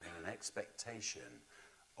expectation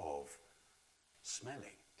of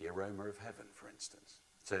smelling the aroma of heaven, for instance.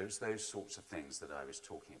 So it was those sorts of things that I was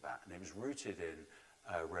talking about, and it was rooted in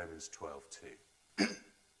Romans 12:2.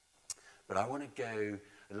 But I want to go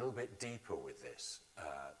a little bit deeper with this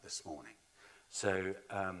this morning. So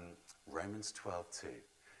Romans 12:2,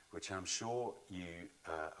 which I'm sure you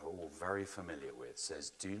are all very familiar with, says,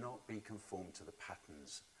 "Do not be conformed to the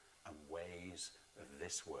patterns and ways of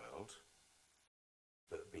this world,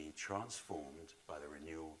 but be transformed by the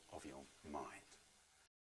renewal of your mind."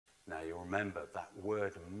 Now you remember that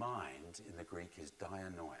word mind in the Greek is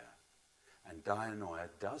dianoia. And dianoia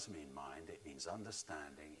does mean mind, it means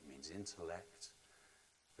understanding, it means intellect,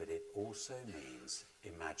 but it also means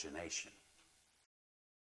imagination.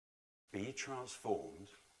 Be transformed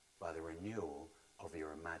by the renewal of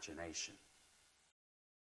your imagination.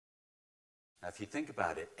 Now if you think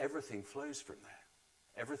about it, everything flows from there.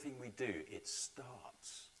 Everything we do, it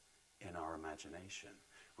starts in our imagination,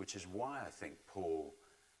 which is why I think Paul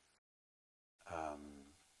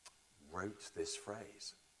wrote this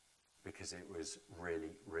phrase, because it was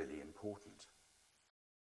really, really important.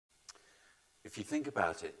 If you think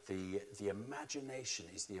about it, the imagination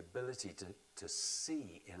is the ability to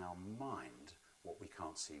see in our mind what we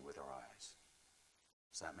can't see with our eyes.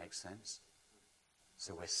 Does that make sense?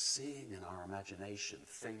 So we're seeing in our imagination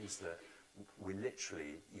things that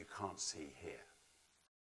you can't see here.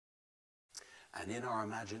 And in our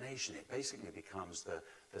imagination, it basically becomes the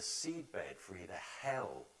seedbed for either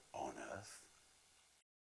hell on earth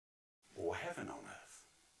or heaven on earth.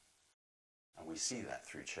 And we see that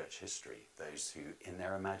through church history. Those who, in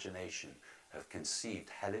their imagination, have conceived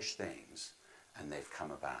hellish things and they've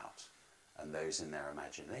come about. And those in their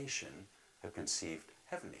imagination have conceived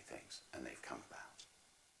heavenly things and they've come about.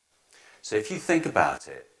 So if you think about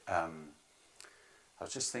it, I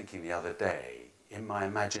was just thinking the other day, in my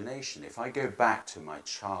imagination, if I go back to my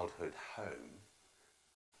childhood home,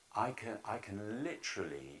 I can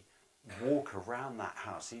literally walk around that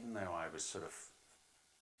house, even though I was sort of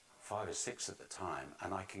 5 or 6 at the time,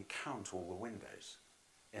 and I can count all the windows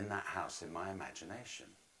in that house in my imagination.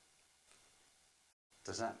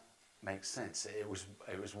 Does that make sense? It was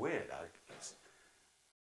weird,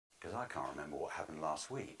 because I can't remember what happened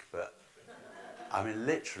last week, but I mean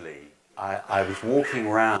literally I was walking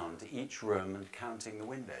around each room and counting the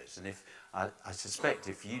windows, and if I suspect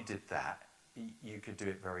if you did that, you could do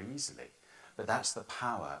it very easily. But that's the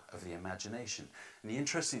power of the imagination. And the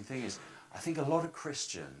interesting thing is, I think a lot of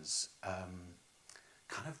Christians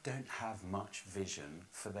kind of don't have much vision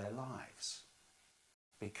for their lives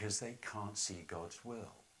because they can't see God's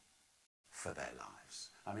will for their lives.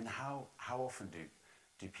 I mean, how often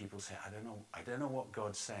do people say, I don't know what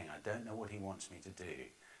God's saying, I don't know what he wants me to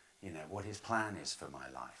do, what his plan is for my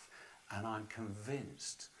life. And I'm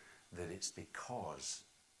convinced that it's because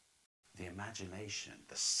the imagination,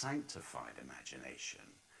 the sanctified imagination,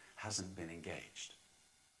 hasn't been engaged.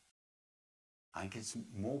 I think it's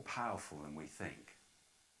more powerful than we think.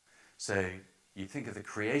 So you think of the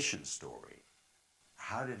creation story.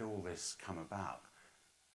 How did all this come about?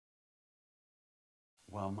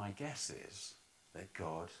 Well, my guess is that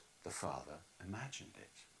God, the Father, imagined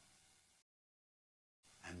it.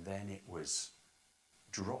 And then it was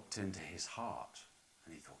dropped into his heart.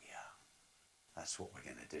 And he thought, yeah, that's what we're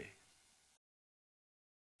going to do.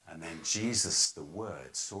 And then Jesus, the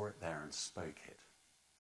Word, saw it there and spoke it.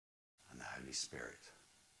 And the Holy Spirit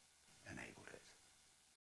enabled it.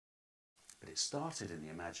 But it started in the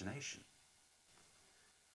imagination.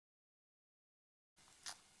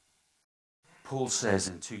 Paul says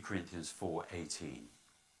in 2 Corinthians 4:18,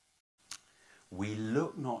 "We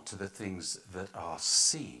look not to the things that are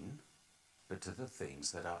seen, but to the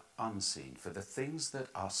things that are unseen. For the things that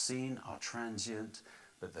are seen are transient,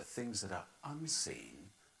 but the things that are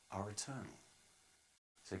unseen are eternal."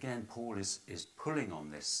 So again, Paul is pulling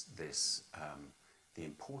on this the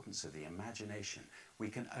importance of the imagination. We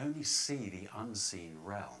can only see the unseen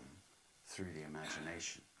realm through the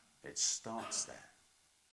imagination. It starts there.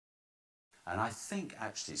 And I think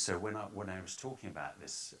actually, so when I was talking about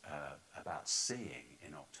this, about seeing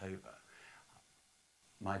in October,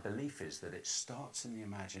 my belief is that it starts in the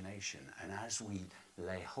imagination, and as we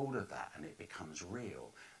lay hold of that and it becomes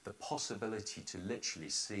real, the possibility to literally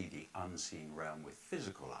see the unseen realm with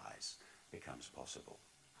physical eyes becomes possible.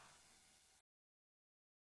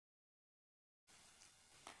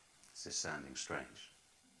 Is this sounding strange?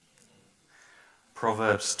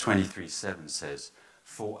 Proverbs 23:7 says,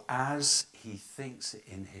 "For as he thinks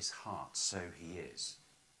in his heart, so he is."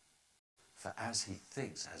 For as he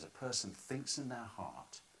thinks, as a person thinks in their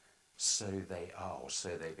heart, so they are, or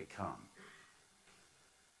so they become.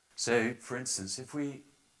 So, for instance, if we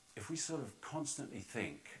sort of constantly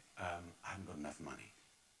think, I haven't got enough money,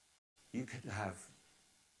 you could have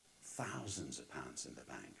thousands of pounds in the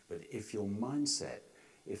bank, but if your mindset,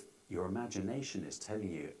 if your imagination is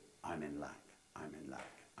telling you, I'm in lack, I'm in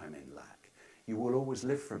lack, I'm in lack, you will always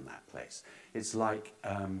live from that place. It's like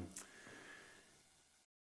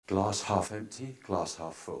glass half empty, glass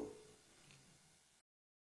half full.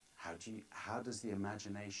 How does the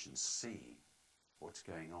imagination see what's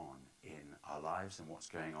going on in our lives and what's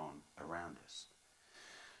going on around us?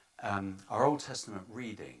 Our Old Testament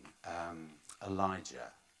reading,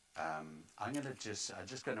 Elijah, I'm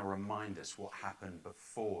just going to remind us what happened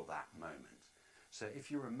before that moment. So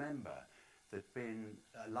if you remember that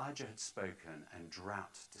Elijah had spoken and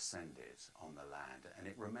drought descended on the land, and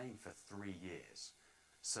it remained for 3 years.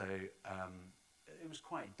 So it was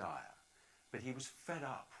quite dire. But he was fed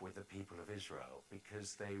up with the people of Israel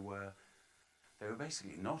because they were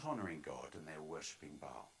basically not honouring God and they were worshipping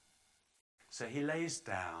Baal. So he lays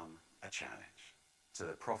down a challenge to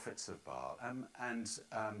the prophets of Baal. And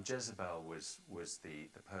Jezebel was the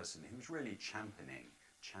person who was really championing,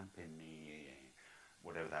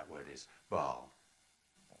 whatever that word is, Baal.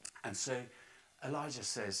 And so Elijah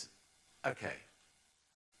says, okay,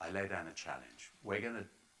 I lay down a challenge. We're going to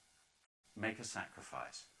make a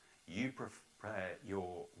sacrifice. You prepare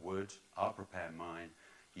your wood, I'll prepare mine.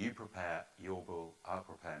 You prepare your bull, I'll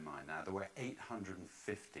prepare mine. Now, there were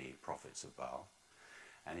 850 prophets of Baal.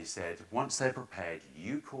 And he said, once they're prepared,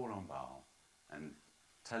 you call on Baal and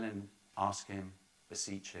tell him, ask him,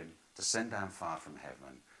 beseech him to send down fire from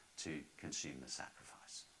heaven to consume the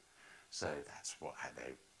sacrifice. So that's what had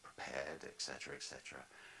they prepared, etc., etc.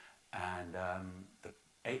 And the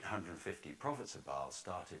 850 prophets of Baal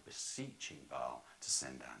started beseeching Baal to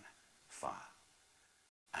send down fire.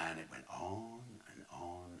 And it went on and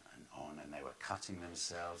on and on, and they were cutting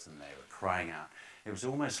themselves and they were crying out. It was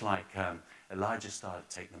almost like Elijah started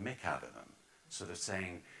to take the mick out of them, sort of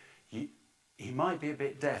saying, he might be a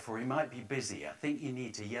bit deaf or he might be busy. I think you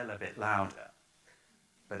need to yell a bit louder.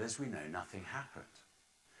 But as we know, nothing happened.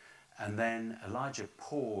 And then Elijah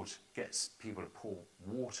gets people to pour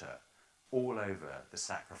water all over the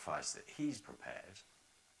sacrifice that he's prepared,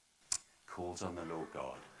 calls on the Lord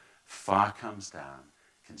God. Fire comes down,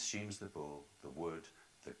 consumes the bull, the wood,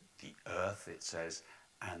 the earth, it says,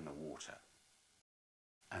 and the water.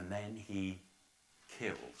 And then he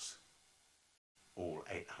kills all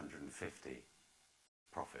 850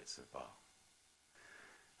 prophets of Baal.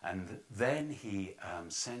 And then he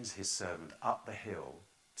sends his servant up the hill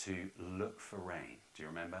to look for rain. Do you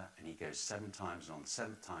remember? And he goes 7 times, and on the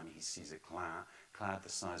 7th time he sees a cloud the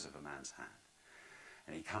size of a man's hand.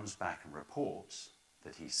 And he comes back and reports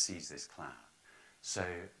that he sees this cloud. So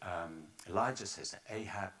Elijah says to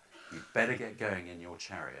Ahab, you better get going in your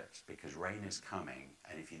chariot because rain is coming,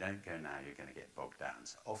 and if you don't go now, you're going to get bogged down.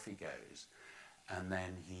 So off he goes, and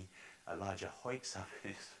then Elijah hoiks up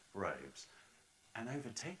his robes and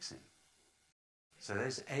overtakes him. So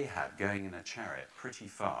there's Ahab going in a chariot pretty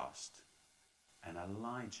fast, and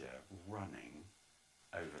Elijah running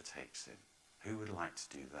overtakes him. Who would like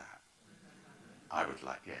to do that? I would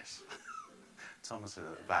like, yes. Thomas at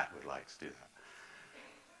the back would like to do that.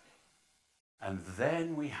 And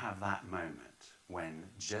then we have that moment when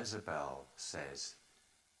Jezebel says,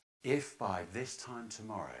 if by this time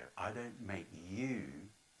tomorrow I don't make you,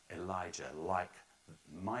 Elijah, like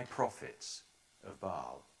my prophets of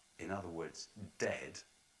Baal, in other words, dead,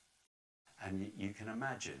 and you can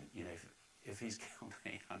imagine, if he's killed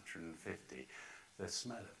 850, the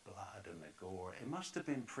smell of blood and the gore, it must have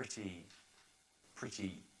been pretty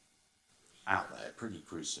out there, pretty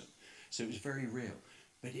gruesome. So it was very real.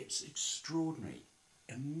 But it's extraordinary.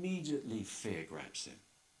 Immediately fear grabs him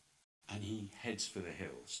and he heads for the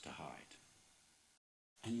hills to hide.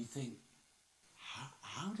 And you think,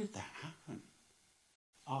 how did that happen?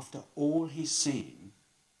 After all he's seen,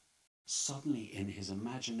 suddenly in his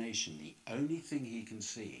imagination, the only thing he can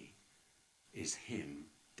see is him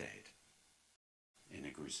dead in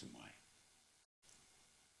a gruesome way.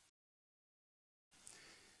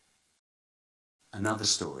 Another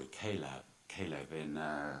story, Caleb in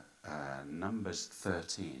Numbers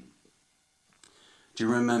 13. Do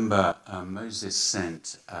you remember Moses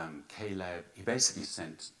sent Caleb, he basically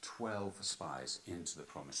sent 12 spies into the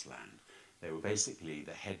promised land. They were basically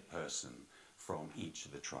the head person from each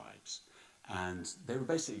of the tribes. And they were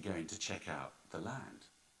basically going to check out the land,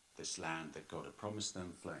 this land that God had promised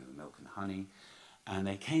them, flowing with milk and honey. And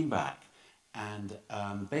they came back, and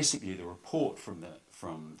basically the report from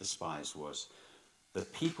the spies was, the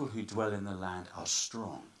people who dwell in the land are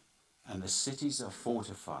strong, and the cities are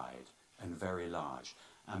fortified and very large,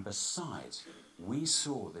 And besides, we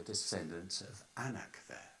saw the descendants of Anak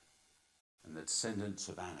there. And the descendants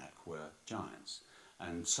of Anak were giants.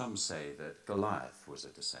 And some say that Goliath was a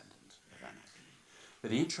descendant of Anak.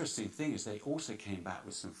 But the interesting thing is they also came back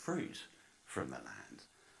with some fruit from the land.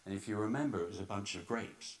 And if you remember, it was a bunch of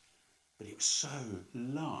grapes. But it was so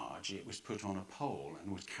large, it was put on a pole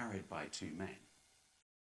and was carried by 2 men.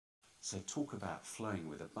 So talk about flowing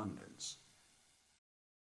with abundance.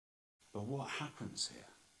 But what happens here?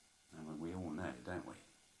 I mean, we all know, don't we?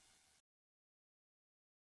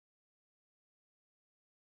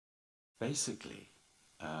 Basically,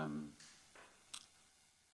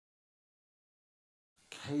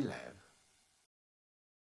 Caleb,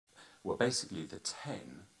 well, basically the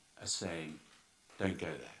 10 are saying, don't go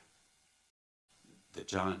there. The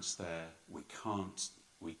giants there, we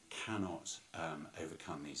cannot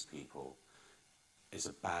overcome these people. It's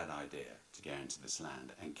a bad idea to go into this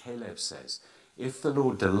land. And Caleb says, if the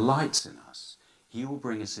Lord delights in us, he will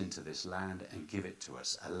bring us into this land and give it to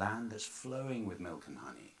us, a land that's flowing with milk and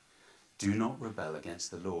honey. Do not rebel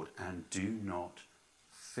against the Lord, and do not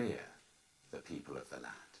fear the people of the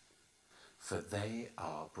land, for they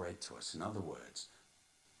are bread to us. In other words,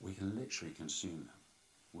 we can literally consume them.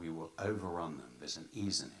 We will overrun them. There's an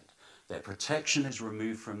ease in it. Their protection is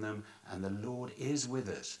removed from them, and the Lord is with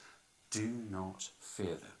us. Do not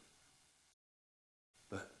fear them.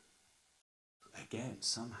 But again,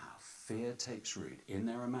 somehow, fear takes root. In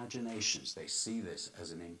their imaginations, they see this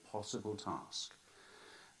as an impossible task.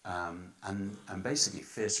 And basically,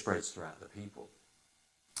 fear spreads throughout the people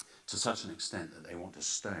to such an extent that they want to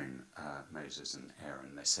stone Moses and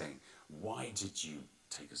Aaron. They're saying, why did you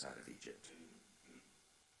take us out of Egypt?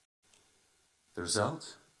 The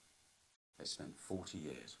result? They spent 40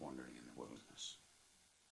 years wandering in the wilderness.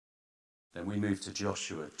 Then we move to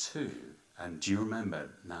Joshua 2, and do you remember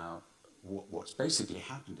now what's basically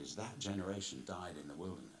happened is that generation died in the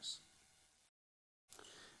wilderness.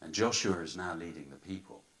 And Joshua is now leading the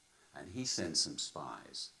people, and he sends some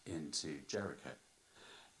spies into Jericho.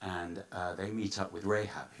 And they meet up with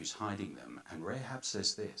Rahab, who's hiding them, and Rahab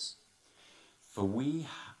says this, for we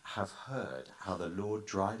have heard how the Lord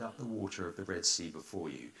dried up the water of the Red Sea before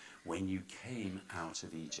you when you came out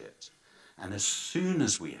of Egypt. And as soon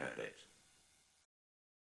as we heard it,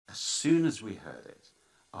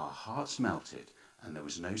 our hearts melted, and there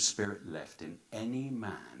was no spirit left in any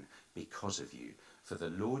man because of you. For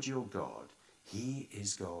the Lord your God, he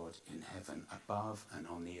is God in heaven above and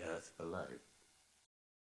on the earth below.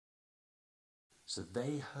 So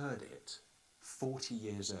they heard it 40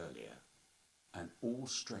 years earlier, and all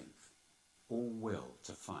strength, all will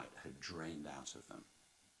to fight had drained out of them.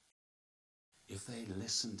 If they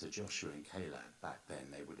listened to Joshua and Caleb back then,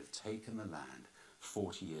 they would have taken the land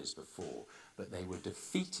 40 years before, but they were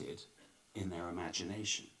defeated in their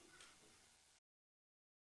imagination.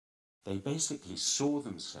 They basically saw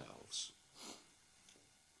themselves.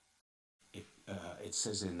 It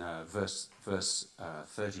says in verse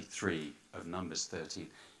 33 of Numbers 13,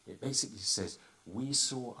 it basically says, we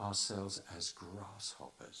saw ourselves as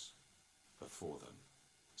grasshoppers before them.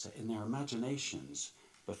 So in their imaginations,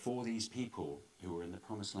 before these people who were in the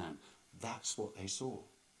promised land, that's what they saw.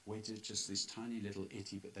 We're just this tiny little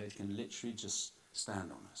itty, but they can literally just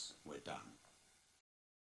stand on us. We're done.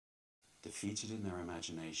 Defeated in their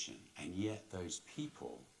imagination, and yet those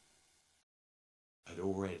people had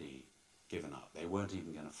already given up. They weren't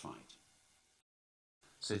even going to fight.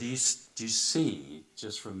 So do you see,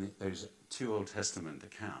 just from those 2 Old Testament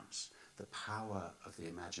accounts, the power of the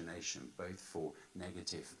imagination, both for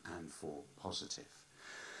negative and for positive?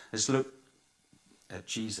 Let's look at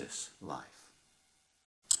Jesus' life.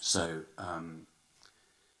 So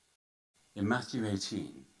in Matthew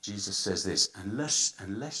 18, Jesus says this,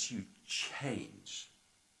 unless you change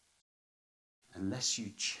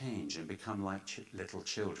and become like little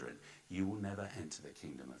children, you will never enter the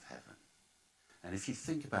kingdom of heaven. And if you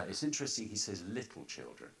think about it, it's interesting he says little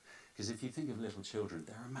children, because if you think of little children,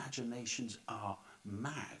 their imaginations are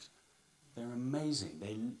mad. They're amazing.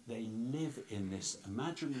 They live in this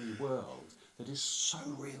imaginary world that is so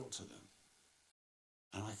real to them.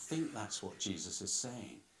 And I think that's what Jesus is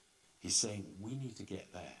saying. He's saying we need to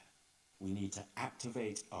get there. We need to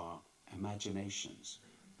activate our imaginations,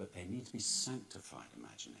 but they need to be sanctified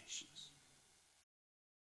imaginations.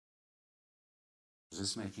 Is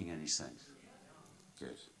this making any sense?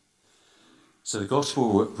 Good. So the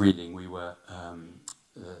gospel reading, we were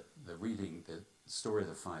reading the story of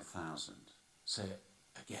the 5,000. Say it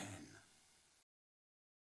again.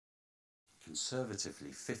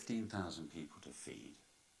 Conservatively, 15,000 people to feed.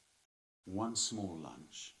 One small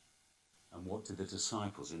lunch. And what do the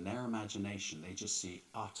disciples? In their imagination, they just see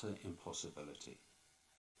utter impossibility.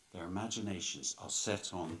 Their imaginations are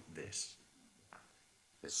set on this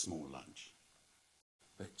small lunch.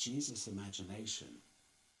 But Jesus' imagination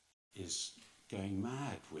is going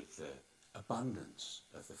mad with the abundance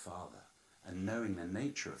of the Father and knowing the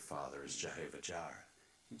nature of Father as Jehovah Jireh.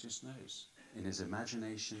 He just knows. In his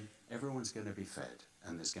imagination, everyone's going to be fed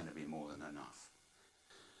and there's going to be more than enough.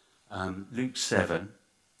 Luke 7,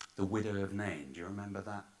 the widow of Nain. Do you remember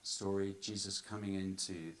that story? Jesus coming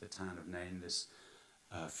into the town of Nain, this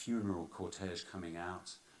funeral cortege coming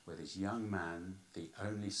out where this young man, the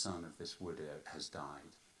only son of this widow, has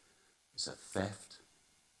died. It's a theft.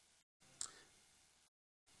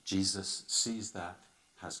 Jesus sees that,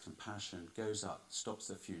 has compassion, goes up, stops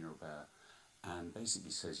the funeral bearer, and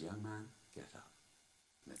basically says, young man, get up.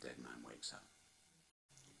 And the dead man wakes up.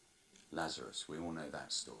 Lazarus, we all know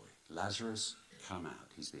that story. Lazarus, come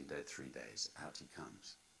out. He's been dead 3 days. Out he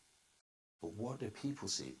comes. But what do people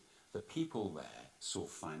see? The people there saw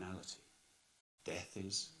finality. Death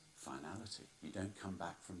is finality. You don't come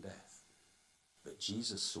back from death. But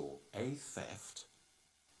Jesus saw a theft.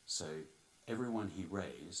 So everyone he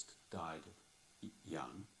raised died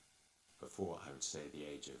young, before I would say the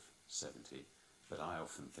age of 70. But I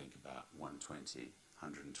often think about 120,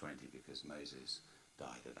 120, because Moses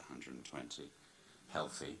died at 120,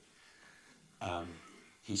 healthy.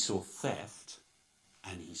 He saw theft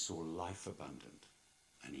and he saw life abundant.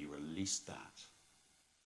 And he released that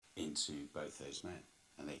into both those men.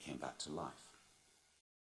 And they came back to life.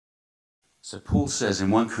 So Paul says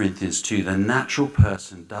in 1 Corinthians 2, the natural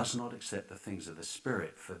person does not accept the things of the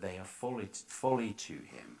Spirit, for they are folly to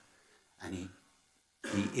him. And he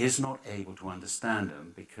is not able to understand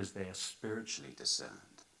them because they are spiritually discerned.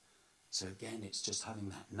 So again, it's just having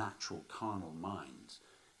that natural carnal mind.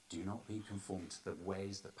 Do not be conformed to the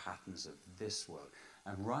ways, the patterns of this world.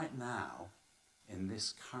 And right now, in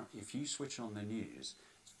this current, if you switch on the news,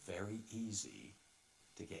 it's very easy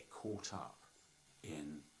to get caught up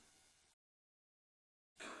in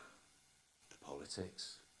the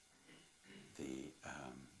politics, the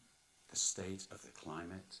state of the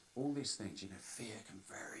climate, all these things. Fear can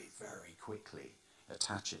very, very quickly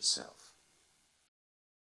attach itself.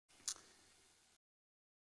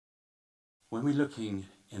 When we're looking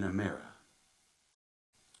in a mirror,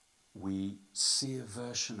 we see a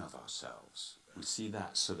version of ourselves. We see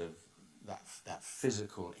that sort of, that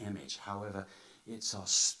physical image. However, it's our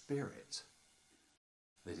spirit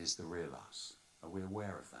that is the real us. Are we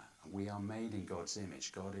aware of that? And we are made in God's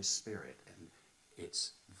image. God is spirit, and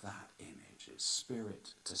it's that image. It's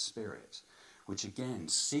spirit to spirit, which again,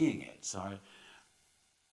 seeing it. So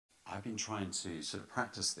I've been trying to sort of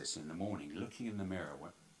practice this in the morning, looking in the mirror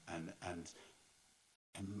and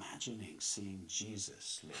imagining seeing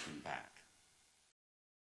Jesus looking back.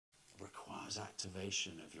 It requires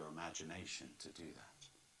activation of your imagination to do that.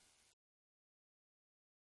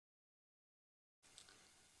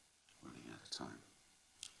 Running out of time.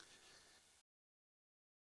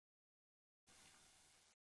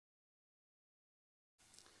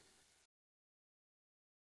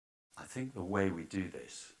 I think the way we do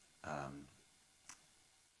this,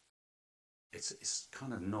 it's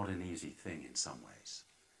kind of not an easy thing in some ways,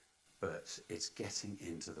 but it's getting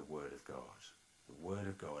into the Word of God. The Word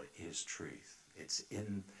of God is truth. It's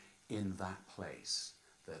in that place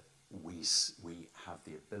that we have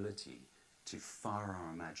the ability to fire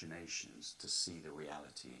our imaginations to see the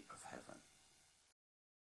reality of heaven.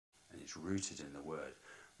 And it's rooted in the Word.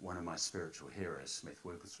 One of my spiritual heroes, Smith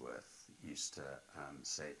Wigglesworth, used to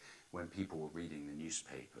say, when people were reading the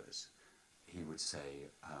newspapers, he would say,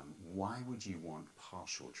 why would you want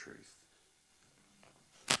partial truth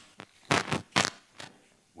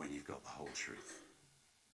when you've got the whole truth?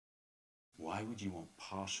 Why would you want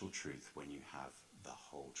partial truth when you have the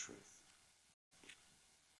whole truth?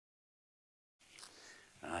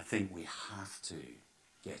 And I think we have to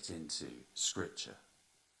get into Scripture.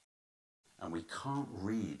 And we can't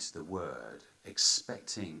read the Word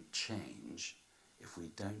expecting change if we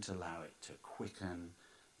don't allow it to quicken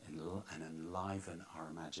and enliven our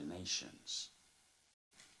imaginations.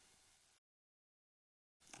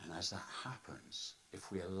 And as that happens,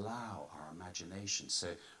 if we allow our imagination, so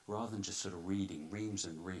rather than just sort of reading reams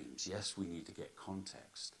and reams, yes, we need to get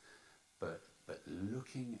context, but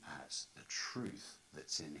looking at the truth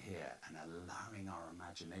that's in here and allowing our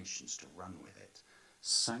imaginations to run with it,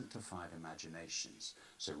 sanctified imaginations,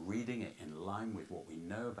 so reading it in line with what we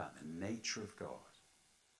know about the nature of God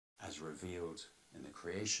as revealed in the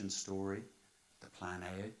creation story, the plan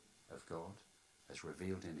A of God, as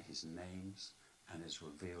revealed in his names, and is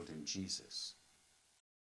revealed in Jesus.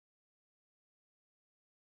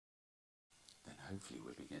 hopefully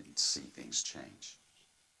we're beginning to see things change.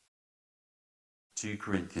 2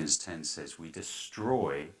 Corinthians 10 says, we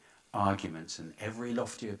destroy arguments and every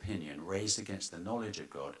lofty opinion raised against the knowledge of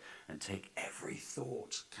God and take every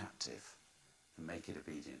thought captive and make it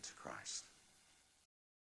obedient to Christ.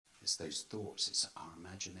 It's those thoughts, it's our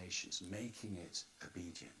imaginations, making it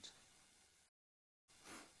obedient.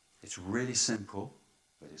 It's really simple,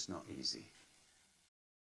 but it's not easy,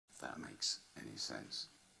 if that makes any sense.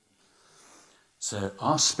 So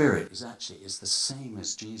our spirit is the same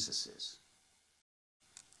as Jesus's.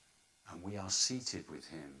 And we are seated with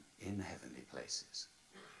him in heavenly places.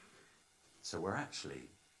 So we're actually,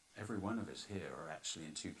 every one of us here are actually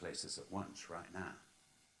in 2 places at once right now,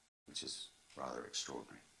 which is rather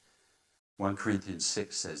extraordinary. 1 Corinthians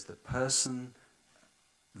 6 says, the person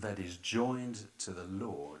that is joined to the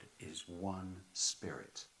Lord is one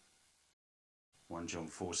spirit. 1 John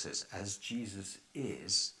 4 says, as Jesus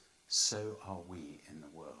is, so are we in the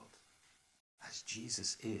world. As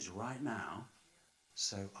Jesus is right now,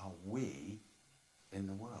 so are we in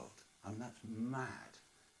the world. I mean, that's mad.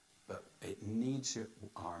 But it needs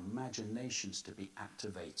our imaginations to be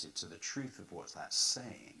activated to the truth of what that's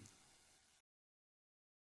saying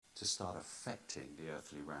to start affecting the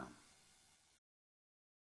earthly realm.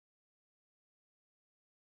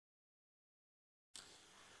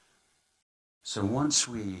 So once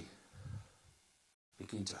we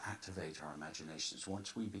begin to activate our imaginations,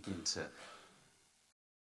 once we begin to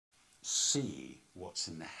see what's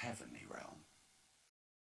in the heavenly realm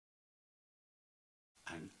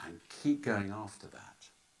and keep going after that,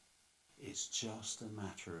 it's just a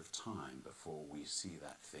matter of time before we see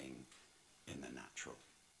that thing in the natural.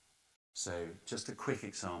 So just a quick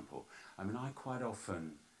example. I mean, I quite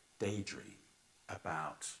often daydream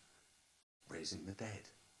about raising the dead.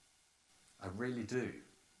 I really do.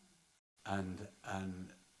 And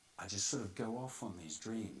I just sort of go off on these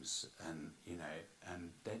dreams and,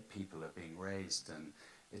 and dead people are being raised and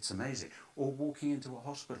it's amazing. Or walking into a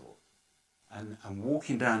hospital and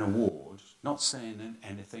walking down a ward, not saying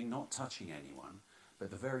anything, not touching anyone, but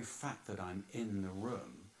the very fact that I'm in the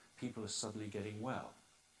room, people are suddenly getting well.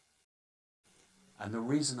 And the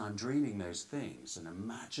reason I'm dreaming those things and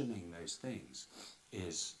imagining those things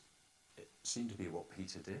is, it seemed to be what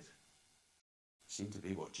Peter did. It seemed to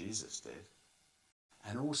be what Jesus did.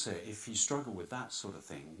 And also, if you struggle with that sort of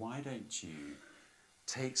thing, why don't you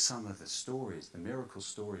take some of the stories, the miracle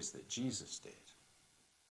stories that Jesus did,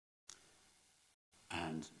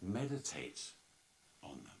 and meditate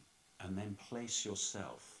on them, and then place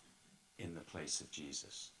yourself in the place of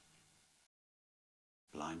Jesus.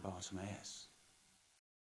 Blind Bartimaeus,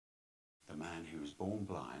 the man who was born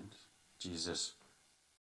blind, Jesus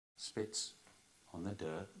spits on the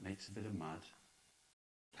dirt, makes a bit of mud,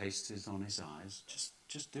 pastes it on his eyes,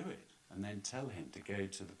 just do it. And then tell him to go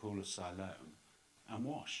to the pool of Siloam and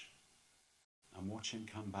wash. And watch him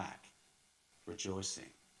come back rejoicing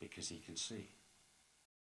because he can see.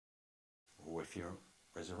 Or if you're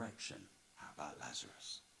resurrection, how about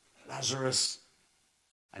Lazarus? Lazarus!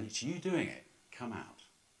 And it's you doing it. Come out.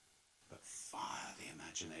 But fire the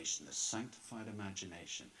imagination, the sanctified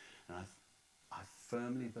imagination. And I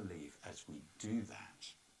firmly believe as we do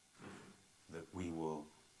that we will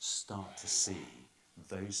start to see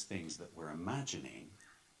those things that we're imagining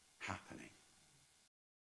happening.